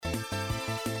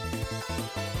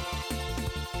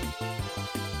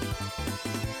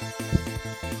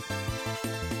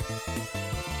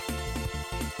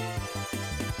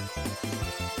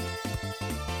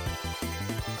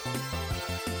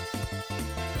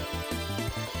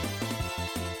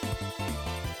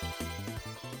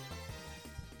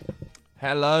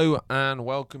Hello and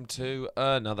welcome to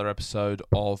another episode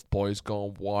of Boys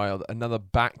Gone Wild. Another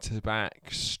back-to-back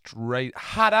straight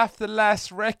hot off the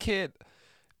last record.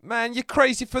 Man, you're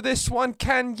crazy for this one,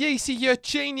 Can Yeezy, you're a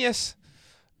genius.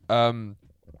 I'm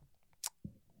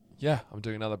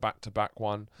doing another back-to-back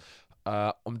one.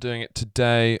 I'm doing it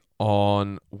today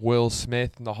on Will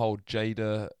Smith and the whole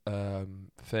Jada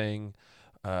thing.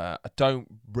 I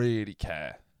don't really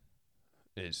care.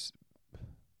 Is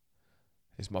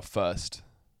my first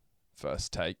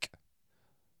take.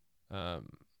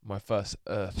 My first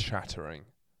earth-shattering,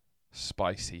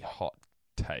 spicy, hot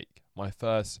take. My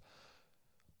first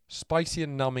spicy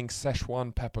and numbing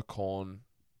Szechuan peppercorn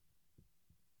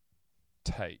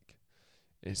take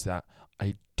is that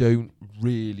I don't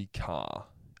really care.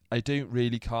 But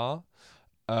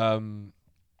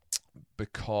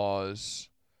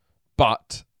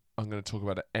I'm going to talk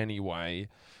about it anyway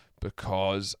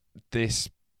because this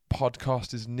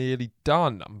podcast is nearly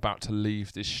done. I'm about to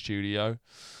leave this studio,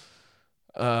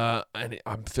 and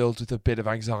I'm filled with a bit of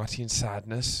anxiety and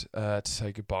sadness to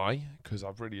say goodbye because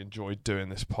I've really enjoyed doing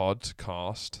this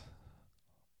podcast.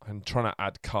 I'm trying to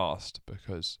add cast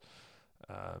because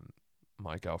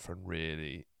my girlfriend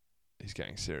really is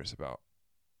getting serious about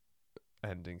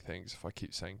ending things if I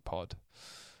keep saying pod.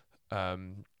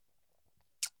 But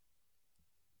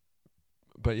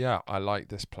yeah, I like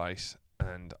this place.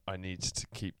 And I'm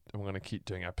going to keep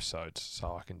doing episodes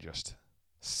so I can just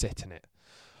sit in it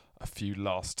a few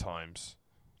last times.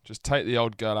 Just take the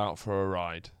old girl out for a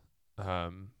ride.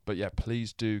 But yeah,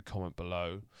 please do comment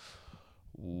below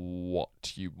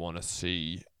what you want to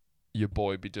see your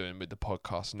boy be doing with the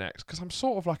podcast next. Because I'm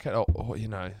sort of like at a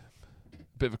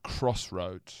bit of a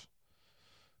crossroads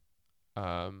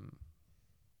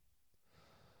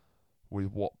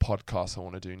with what podcast I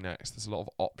want to do next. There's a lot of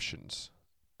options.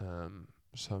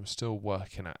 So I'm still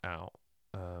working it out.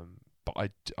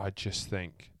 But I just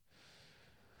think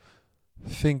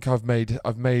I've made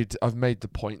the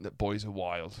point that boys are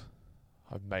wild.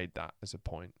 I've made that as a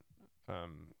point.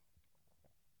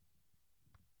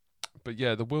 But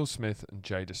yeah, the Will Smith and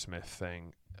Jada Smith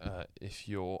thing, if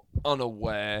you're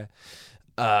unaware,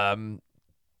 Will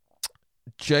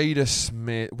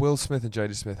Smith and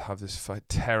Jada Smith have this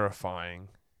terrifying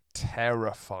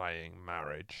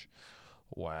marriage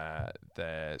where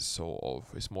they're it's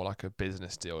more like a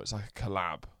business deal. It's like a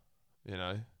collab,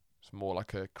 It's more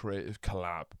like a creative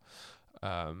collab.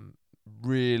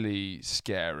 Really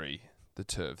scary, the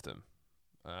two of them.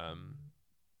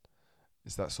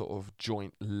 It's that sort of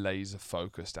joint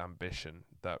laser-focused ambition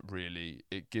that really,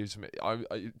 it gives me,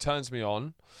 it turns me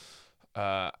on,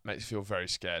 makes me feel very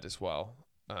scared as well.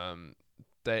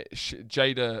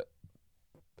 Jada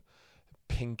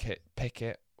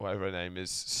Pinkett, whatever her name is,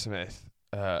 Smith,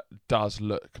 does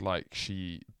look like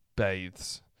she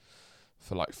bathes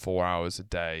for like 4 hours a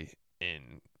day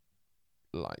in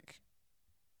like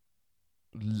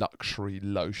luxury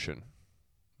lotion.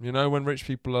 When rich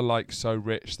people are like so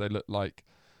rich, they look like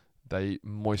they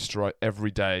moisturize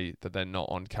every day that they're not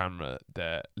on camera.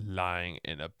 They're lying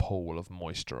in a pool of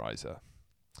moisturizer.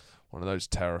 One of those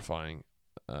terrifying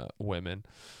women.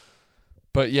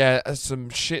 But yeah, some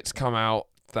shit's come out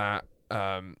that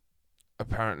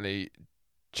apparently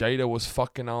Jada was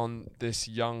fucking on this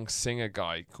young singer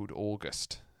guy called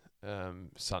August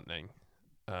something.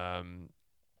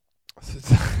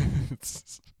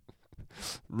 It's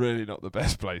really not the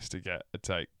best place to get a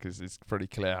take because it's pretty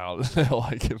clear how little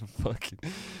I give a fucking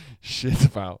shit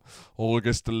about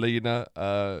August Alina.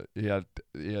 He had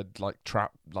like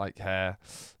trap like hair.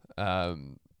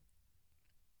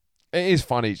 It is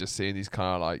funny just seeing these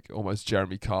kind of like almost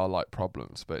Jeremy Carr like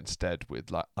problems, but instead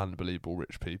with like unbelievable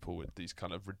rich people with these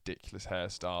kind of ridiculous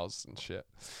hairstyles and shit.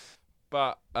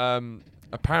 But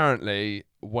apparently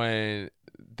when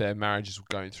their marriages were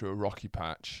going through a rocky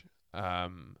patch,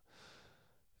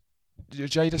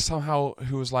 Jada somehow,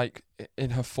 who was like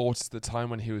in her 40s at the time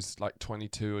when he was like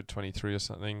 22 or 23 or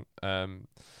something,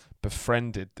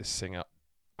 befriended this singer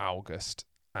August,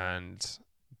 and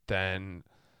then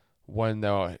when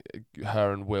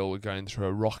her and Will were going through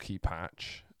a rocky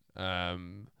patch,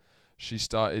 she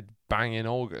started banging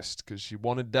August because she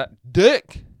wanted that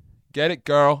dick. Get it,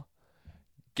 girl.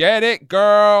 Get it,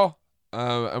 girl.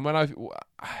 And when I'm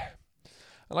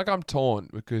torn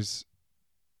because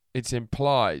it's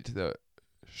implied that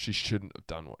she shouldn't have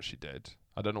done what she did.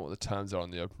 I don't know what the terms are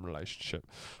on the open relationship,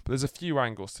 but there's a few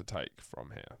angles to take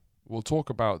from here. We'll talk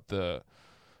about the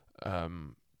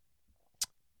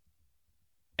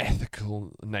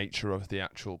ethical nature of the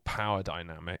actual power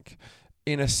dynamic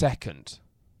in a second.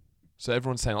 So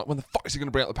everyone's saying, like, when the fuck is he going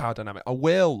to bring up the power dynamic? I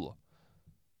will.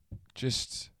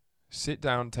 Just Sit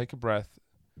down, take a breath,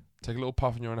 take a little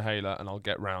puff on your inhaler, and I'll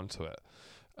get round to it.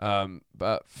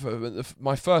 But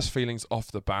my first feelings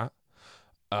off the bat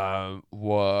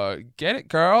were, get it,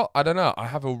 girl. I don't know. I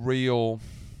have a real...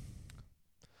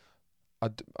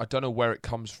 I don't know where it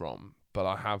comes from, but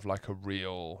I have like a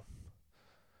real...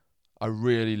 I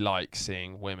really like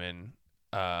seeing women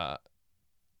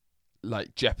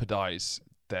like jeopardize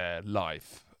their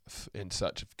life in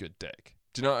search of good dick.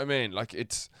 Do you know what I mean? Like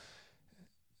it's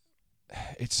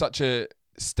such a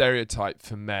stereotype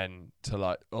for men to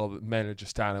like, oh, men are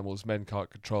just animals, men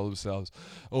can't control themselves,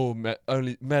 oh, men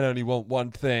only want one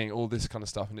thing, all this kind of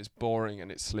stuff, and it's boring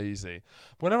and it's sleazy.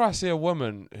 Whenever I see a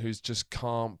woman who's just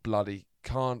can't bloody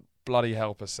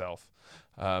help herself,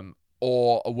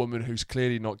 or a woman who's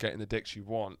clearly not getting the dick she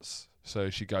wants, so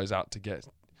she goes out to get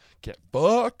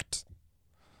fucked,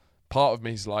 part of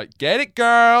me's like, get it,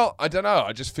 girl. I don't know.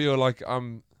 I just feel like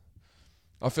I'm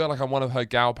one of her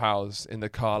gal pals in the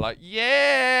car, like,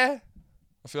 yeah.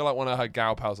 I feel like one of her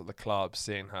gal pals at the club,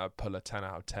 seeing her pull a 10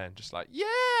 out of 10, just like, yeah.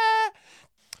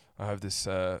 I have this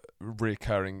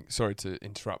reoccurring, sorry to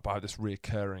interrupt, but I have this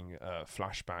reoccurring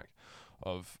flashback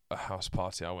of a house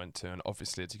party I went to, and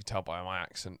obviously, as you can tell by my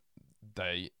accent,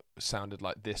 they sounded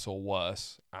like this or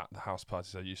worse at the house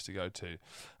parties I used to go to.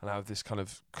 And I have this kind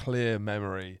of clear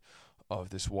memory of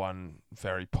this one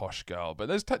very posh girl. But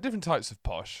there's different types of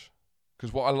posh.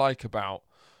 Because what I like about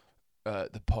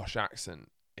the posh accent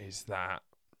is that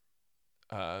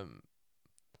the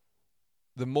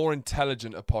more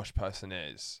intelligent a posh person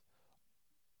is,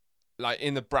 like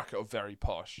in the bracket of very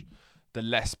posh, the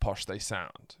less posh they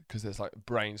sound, because there's like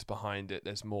brains behind it,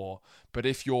 there's more. But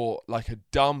if you're like a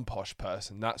dumb posh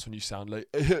person, that's when you sound like,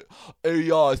 oh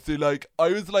yeah, so like I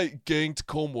was like going to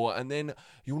Cornwall, and then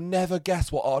you'll never guess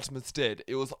what Artemis did.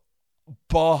 It was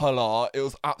Bahala. It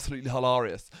was absolutely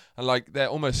hilarious. And like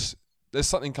there's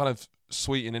something kind of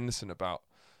sweet and innocent about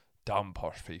dumb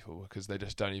posh people, because they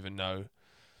just don't even know.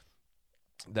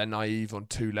 They're naive on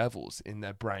two levels, in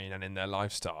their brain and in their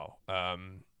lifestyle.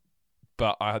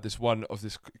 But I had this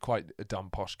quite a dumb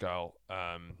posh girl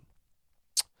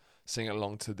singing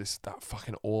along to that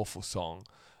fucking awful song,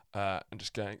 and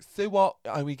just going, so what?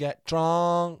 And we get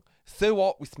drunk. So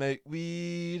what? We smoke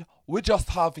weed. We're just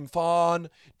having fun.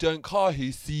 Don't care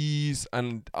who sees.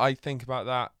 And I think about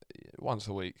that once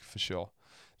a week for sure.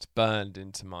 It's burned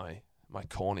into my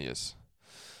corneas.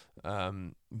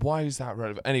 Why is that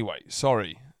relevant? Anyway,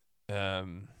 sorry.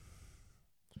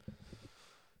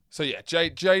 So yeah,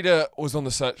 Jada was on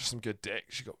the search for some good dick.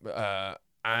 She got,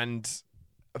 and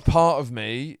a part of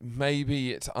me,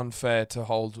 maybe it's unfair to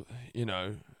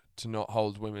not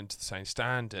hold women to the same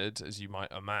standard as you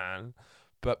might a man,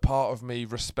 but part of me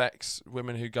respects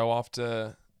women who go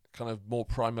after kind of more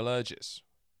primal urges.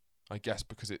 I guess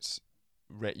because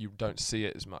you don't see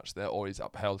it as much. They're always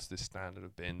upheld to this standard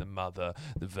of being the mother,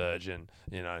 the virgin,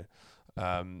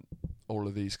 all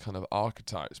of these kind of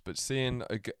archetypes. But seeing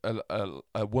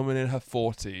a woman in her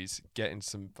 40s getting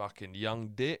some fucking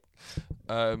young dick,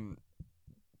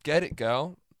 get it,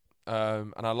 girl.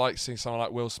 And I like seeing someone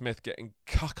like Will Smith getting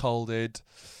cuckolded.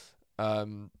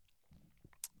 And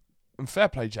fair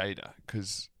play Jada,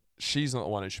 because she's not the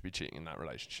one who should be cheating in that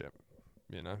relationship.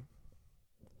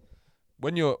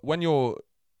 When you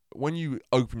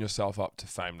open yourself up to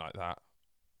fame like that,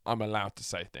 I'm allowed to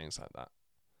say things like that.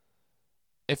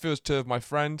 If it was two of my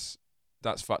friends,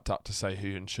 that's fucked up to say who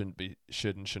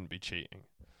should and shouldn't be cheating.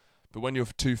 But when you're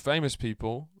two famous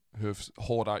people who have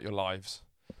whored out your lives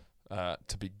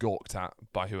to be gawked at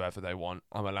by whoever they want,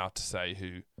 I'm allowed to say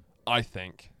who I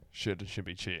think should and should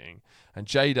be cheating. And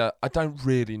Jada, I don't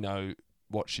really know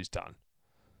what she's done.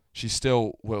 She's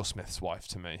still Will Smith's wife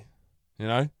to me.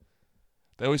 They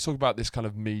always talk about this kind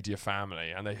of media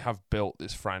family, and they have built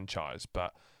this franchise,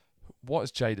 but what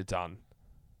has Jada done?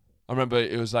 I remember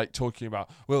it was like talking about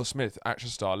Will Smith, action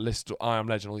star, listed I Am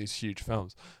Legend, all these huge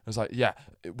films. It was like, yeah,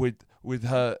 with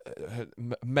her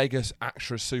mega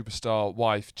actress superstar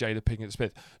wife, Jada Pinkett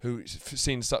Smith, who's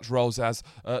seen such roles as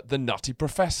The Nutty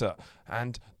Professor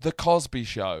and The Cosby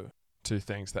Show, two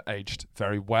things that aged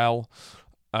very well.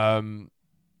 But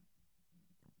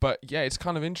yeah, it's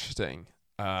kind of interesting.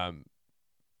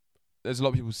 There's a lot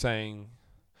of people saying,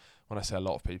 when I say a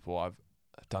lot of people, I've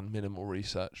done minimal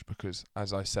research because,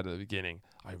 as I said at the beginning,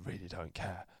 I really don't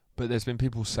care. But there's been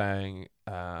people saying,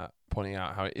 pointing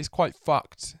out how it is quite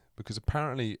fucked, because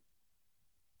apparently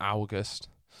August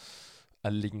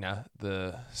Alina,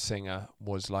 the singer,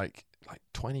 was like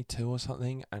 22 or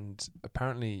something, and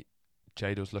apparently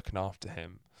Jada was looking after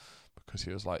him because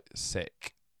he was like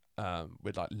sick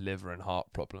with like liver and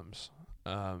heart problems.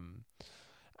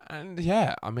 And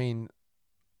yeah, I mean,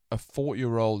 a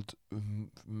 40-year-old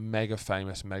mega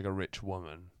famous, mega rich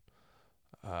woman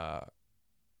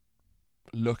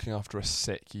looking after a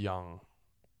sick, young,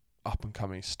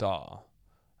 up-and-coming star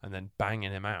and then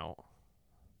banging him out.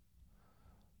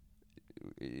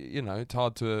 You know, it's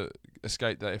hard to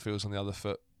escape that if it was on the other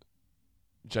foot,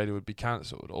 Jada would be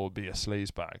cancelled or be a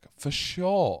sleazebag. For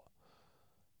sure.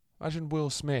 Imagine Will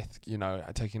Smith, you know,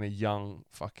 taking a young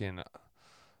fucking,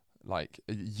 like,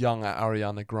 a young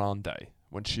Ariana Grande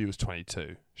when she was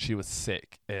 22. She was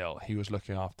sick, ill. He was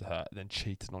looking after her, then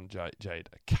cheated on Jada.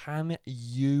 Can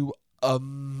you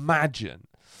imagine?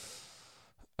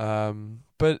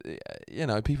 But, you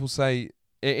know, people say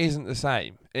it isn't the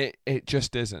same. It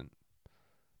just isn't.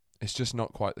 It's just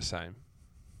not quite the same.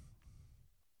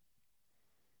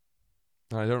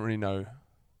 And I don't really know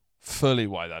fully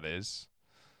why that is.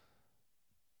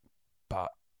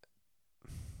 But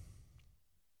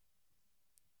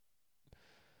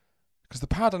because the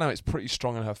power dynamic's pretty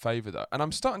strong in her favour, though. And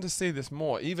I'm starting to see this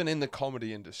more, even in the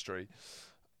comedy industry.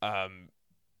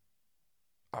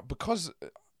 Because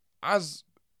as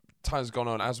time's gone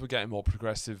on, as we're getting more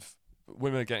progressive,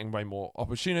 women are getting way more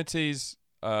opportunities.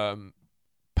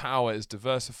 Power is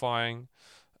diversifying,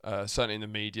 certainly in the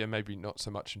media, maybe not so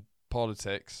much in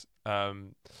politics.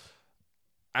 And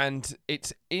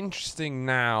it's interesting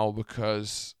now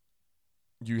because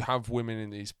you have women in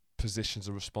these positions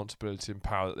of responsibility and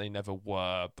power that they never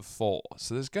were before.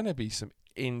 So there's going to be some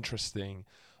interesting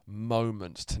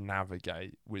moments to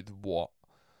navigate with what,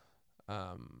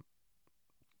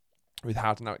 with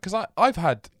how to navigate. Because I've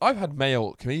had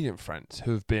male comedian friends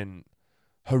who have been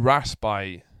harassed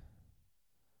by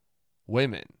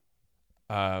women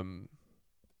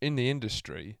in the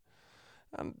industry,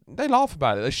 and they laugh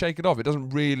about it, they shake it off. It doesn't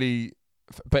really,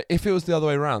 but if it was the other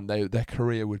way around, their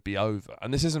career would be over.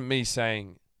 And this isn't me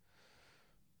saying,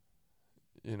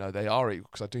 you know, they are equal,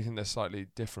 because I do think they're slightly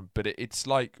different, but it's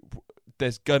like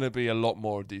there's gonna be a lot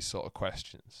more of these sort of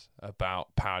questions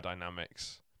about power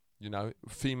dynamics. You know,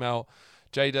 female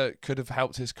Jada could have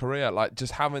helped his career, like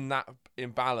just having that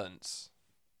imbalance.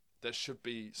 There should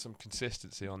be some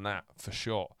consistency on that, for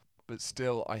sure. But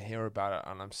still, I hear about it,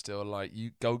 and I'm still like,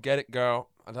 you go get it, girl.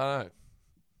 I don't know.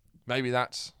 Maybe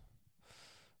that's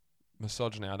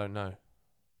misogyny, I don't know.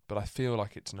 But I feel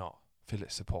like it's not. I feel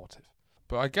it's supportive.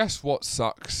 But I guess what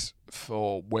sucks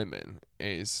for women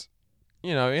is,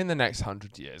 you know, in the next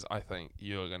 100 years, I think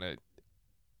you're going to,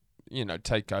 you know,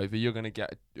 take over. You're going to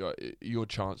get your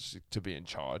chance to be in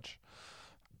charge.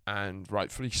 And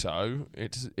rightfully so.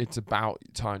 It's about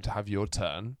time to have your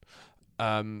turn.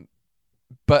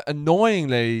 But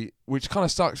annoyingly, which kind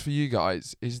of sucks for you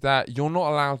guys, is that you're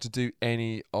not allowed to do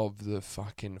any of the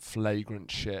fucking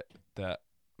flagrant shit that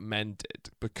men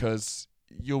did, because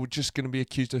you're just going to be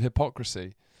accused of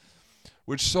hypocrisy.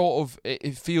 Which sort of,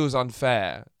 it feels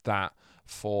unfair that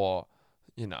for,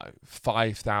 you know,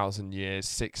 5,000 years,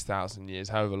 6,000 years,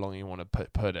 however long you want to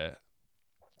put it,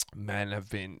 men have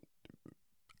been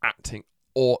acting,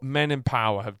 or men in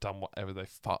power have done whatever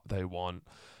they want,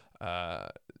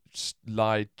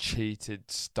 lied,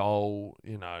 cheated, stole,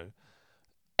 you know,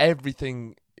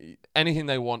 everything, anything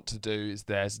they want to do is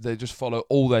theirs. They just follow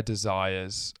all their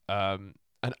desires, and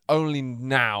only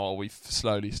now are we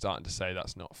slowly starting to say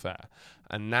that's not fair.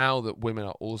 And now that women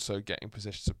are also getting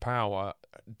positions of power,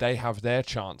 they have their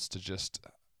chance to just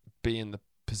be in the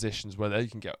positions where they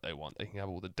can get what they want. They can have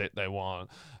all the dick they want,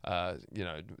 you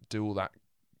know, do all that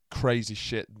crazy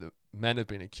shit that men have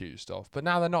been accused of, but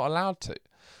now they're not allowed to,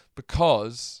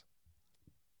 because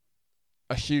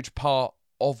a huge part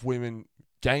of women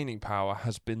gaining power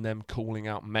has been them calling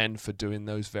out men for doing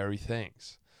those very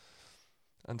things.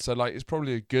 And so, like, it's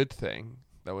probably a good thing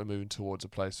that we're moving towards a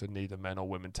place where neither men or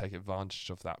women take advantage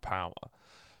of that power.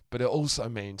 But it also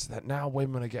means that now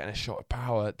women are getting a shot at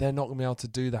power, they're not going to be able to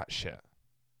do that shit.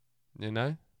 You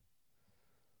know?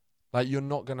 Like, you're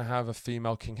not going to have a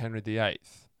female King Henry VIII.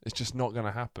 It's just not going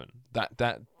to happen.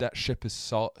 That ship is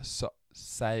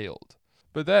sailed.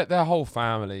 But their whole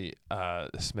family, the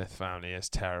Smith family, is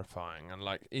terrifying. And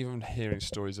like, even hearing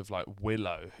stories of like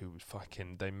Willow, who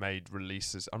fucking, they made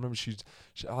releases. I remember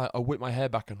I Whipped My Hair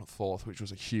Back and Forth, which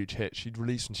was a huge hit. She'd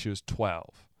released when she was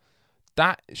 12.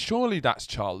 Surely that's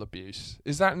child abuse.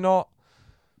 Is that not?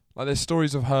 Like, there's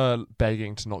stories of her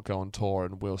begging to not go on tour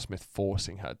and Will Smith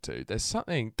forcing her to. There's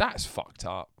something that's fucked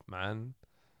up, man.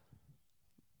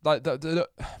 Like,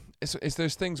 it's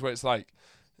those things where it's like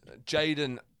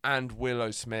Jaden and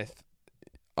Willow Smith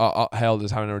are hailed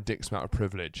as having a ridiculous amount of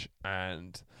privilege,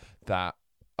 and that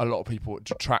a lot of people,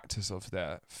 detractors of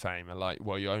their fame, are like,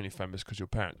 well, you're only famous because you're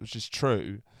parents, which is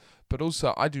true, But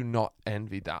also, I do not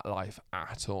envy that life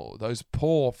at all. Those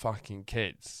poor fucking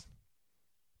kids.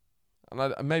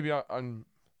 And maybe I'm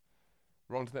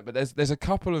wrong to that, but there's a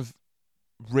couple of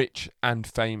rich and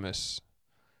famous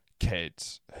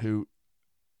kids who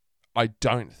I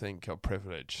don't think are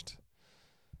privileged.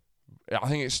 I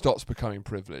think it stops becoming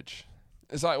privilege.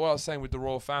 It's like what I was saying with the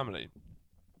royal family.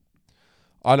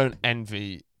 I don't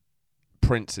envy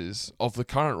princes of the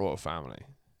current royal family.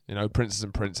 You know, princes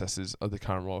and princesses of the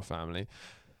current royal family.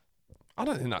 I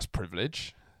don't think that's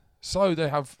privilege. So they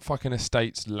have fucking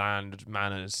estates, land,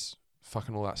 manors,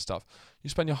 fucking all that stuff. You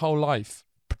spend your whole life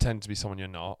pretending to be someone you're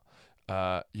not.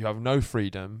 You have no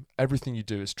freedom. Everything you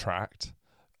do is tracked.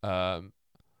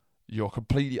 You're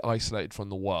completely isolated from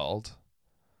the world.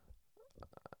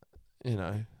 You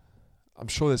know, I'm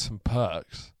sure there's some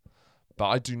perks, but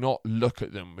I do not look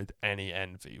at them with any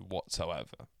envy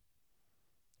whatsoever.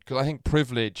 Because I think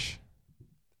privilege,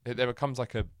 there becomes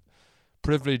like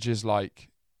privilege is like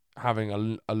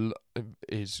having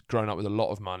is growing up with a lot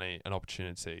of money and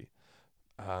opportunity,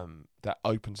 that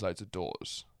opens loads of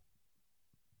doors,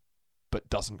 but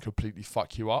doesn't completely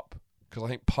fuck you up. Because I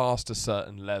think past a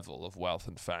certain level of wealth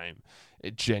and fame,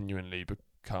 it genuinely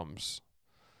becomes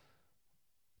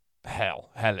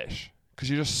hellish. Because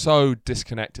you're just so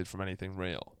disconnected from anything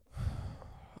real.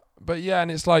 But yeah, and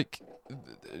it's like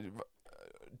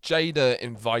Jada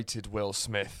invited Will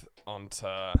Smith onto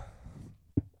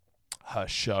her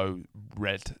show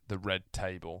The Red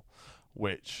Table,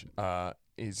 which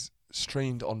is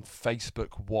streamed on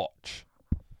Facebook Watch.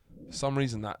 For some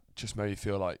reason that just made me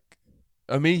feel like,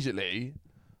 immediately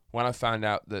when I found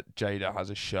out that Jada has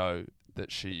a show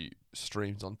that she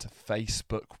streams onto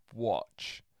Facebook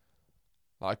Watch,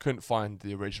 I couldn't find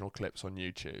the original clips on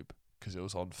YouTube because it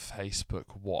was on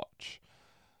Facebook Watch.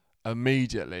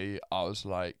 Immediately, I was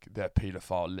like, they're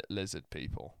paedophile lizard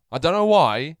people. I don't know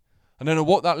why. I don't know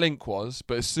what that link was,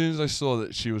 but as soon as I saw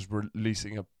that she was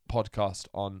releasing a podcast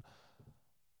on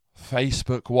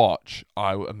Facebook Watch,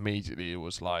 I immediately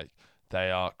was like, they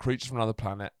are creatures from another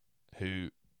planet who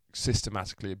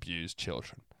systematically abuse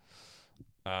children.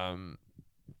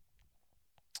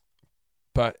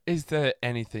 But is there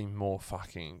anything more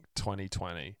fucking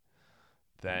 2020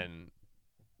 than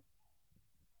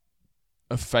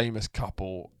a famous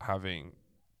couple having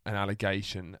an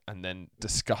allegation and then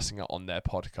discussing it on their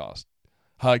podcast?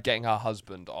 Her getting her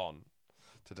husband on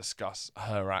to discuss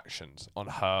her actions on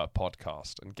her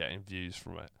podcast and getting views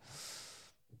from it.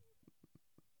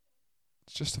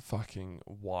 It's just a fucking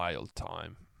wild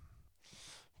time.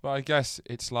 But I guess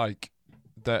it's like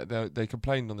they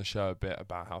complained on the show a bit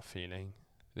about how feeling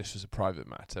this was a private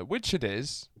matter, which it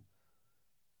is.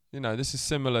 You know, this is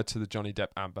similar to the Johnny Depp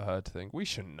Amber Heard thing. We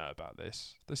shouldn't know about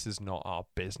this. This is not our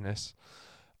business.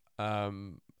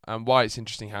 And why it's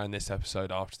interesting how in this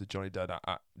episode after the Johnny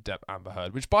Depp Amber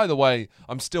Heard, which by the way,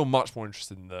 I'm still much more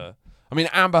interested in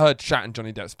Amber Heard shat in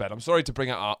Johnny Depp's bed. I'm sorry to bring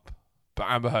it up, but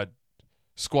Amber Heard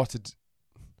squatted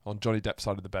on Johnny Depp's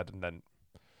side of the bed and then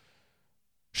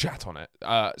shat on it.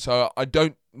 So I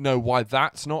don't know why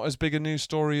that's not as big a news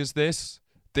story as this.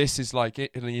 This is like,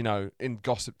 you know, in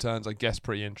gossip terms, I guess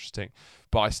pretty interesting,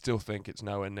 but I still think it's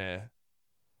nowhere near.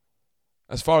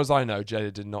 As far as I know,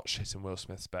 Jada did not shit in Will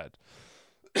Smith's bed.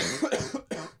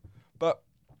 But,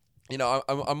 you know,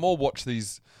 I more watch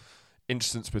these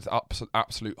incidents with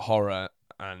absolute horror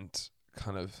and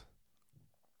kind of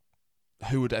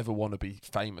who would ever want to be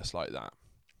famous like that?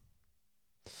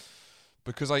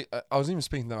 Because I was even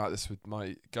speaking about this with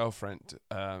my girlfriend,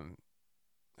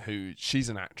 who she's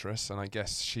an actress, and I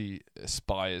guess she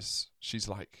aspires, she's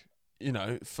like, you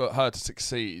know, for her to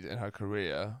succeed in her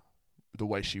career the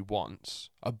way she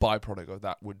wants, a byproduct of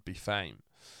that would be fame.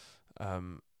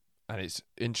 And it's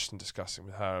interesting discussing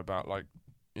with her about, like,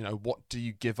 you know, what do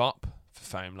you give up for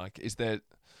fame? Like, is there,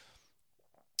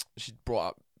 she brought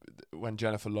up when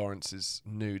Jennifer Lawrence's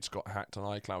nudes got hacked on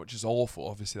iCloud, which is awful.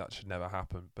 Obviously that should never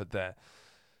happen, but there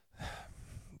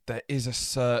is a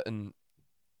certain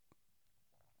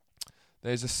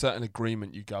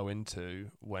agreement you go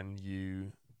into when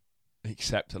you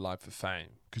accept a life of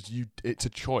fame, because it's a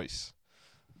choice.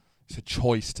 It's a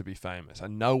choice to be famous,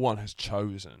 and no one has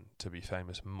chosen to be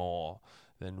famous more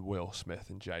than Will Smith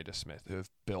and Jada Smith, who have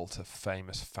built a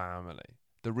famous family.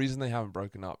 The reason they haven't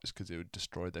broken up is because it would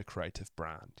destroy their creative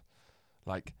brand.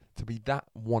 Like, to be that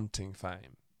wanting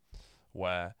fame,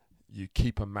 where you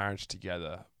keep a marriage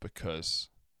together because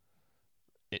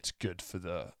it's good for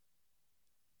the,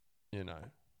 you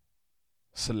know,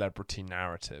 celebrity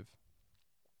narrative.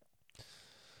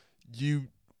 You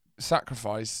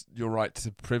sacrifice your right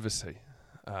to privacy.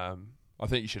 I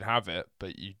think you should have it,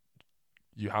 but you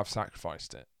have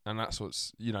sacrificed it. And that's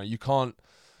what's, you can't,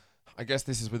 I guess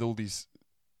this is with all these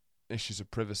issues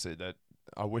of privacy that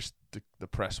I wish the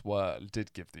press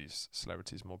did give these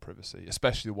celebrities more privacy,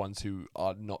 especially the ones who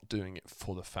are not doing it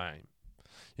for the fame.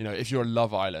 If you're a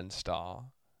Love Island star,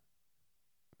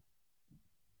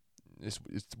 it's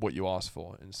what you ask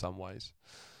for in some ways.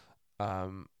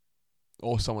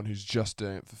 Or someone who's just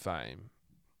doing it for fame.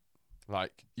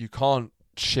 Like, you can't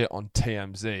shit on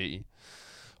TMZ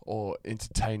or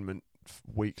Entertainment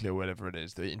Weekly or whatever it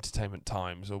is, the Entertainment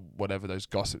Times or whatever those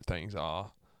gossip things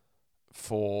are,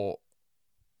 for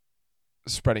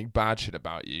spreading bad shit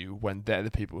about you when they're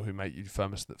the people who make you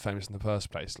famous in the first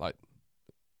place. Like,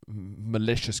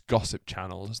 malicious gossip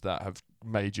channels that have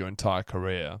made your entire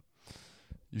career.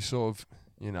 You sort of,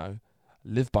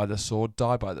 live by the sword,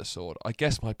 die by the sword. I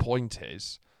guess my point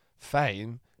is,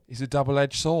 fame is a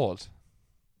double-edged sword.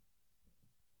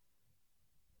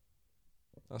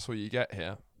 That's what you get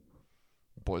here.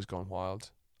 Boys Gone Wild.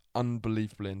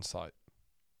 Unbelievable insight.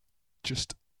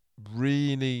 Just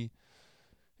really,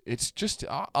 it's just,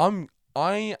 I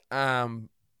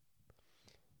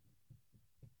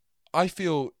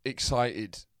feel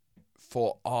excited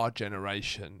for our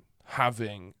generation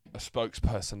having a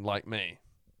spokesperson like me.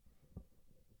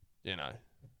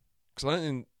 Because I don't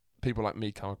think people like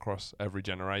me come across every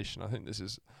generation. I think this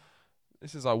is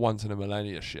like once in a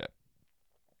millennia shit.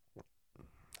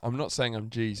 I'm not saying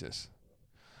I'm Jesus,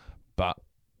 but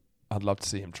I'd love to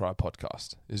see him try a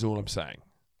podcast, is all I'm saying.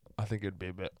 I think it'd be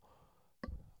a bit,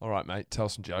 all right, mate, tell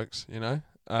some jokes,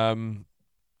 I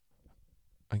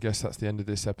guess that's the end of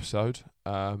this episode.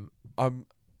 I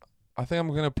think I'm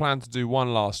going to plan to do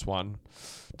one last one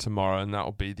tomorrow, and that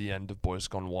will be the end of Boys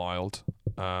Gone Wild.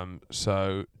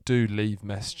 So do leave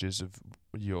messages of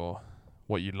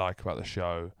what you like about the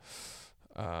show,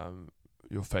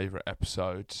 your favourite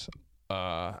episodes,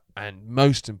 and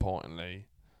most importantly,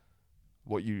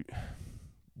 what you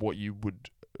would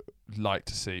like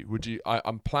to see.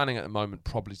 I'm planning at the moment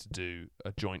probably to do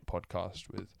a joint podcast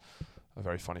with a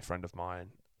very funny friend of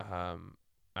mine.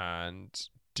 And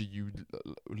do you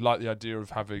like the idea of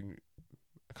having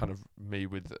kind of me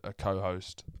with a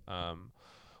co-host?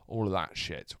 All of that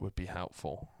shit would be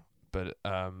helpful. But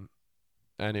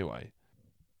anyway,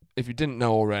 if you didn't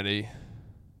know already,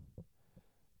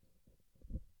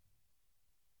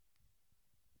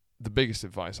 the biggest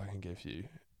advice I can give you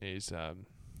is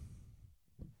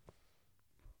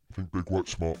think big, work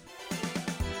smart.